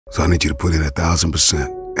So I need you to put in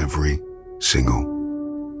 1,000% every single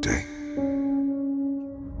day.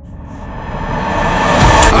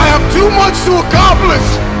 I have too much to accomplish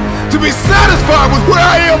to be satisfied with where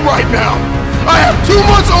I am right now. I have too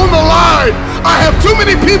much on the line. I have too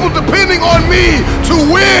many people depending on me to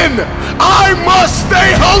win. I must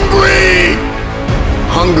stay hungry.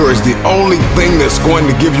 Hunger is the only thing that's going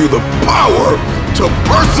to give you the power to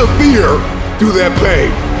persevere through that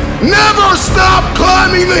pain. Never stop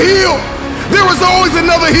climbing the hill. There is always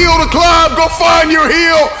another hill to climb. Go find your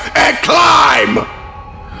hill and climb.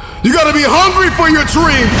 You gotta be hungry for your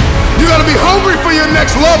dream. You gotta be hungry for your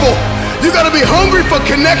next level. You gotta be hungry for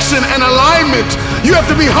connection and alignment. You have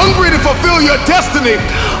to be hungry to fulfill your destiny.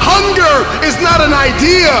 Hunger is not an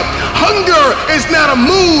idea. Hunger is not a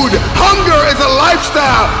mood. Hunger is a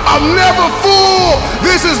lifestyle. I'm never full.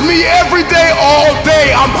 This is me every day, all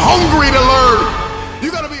day. I'm hungry to learn.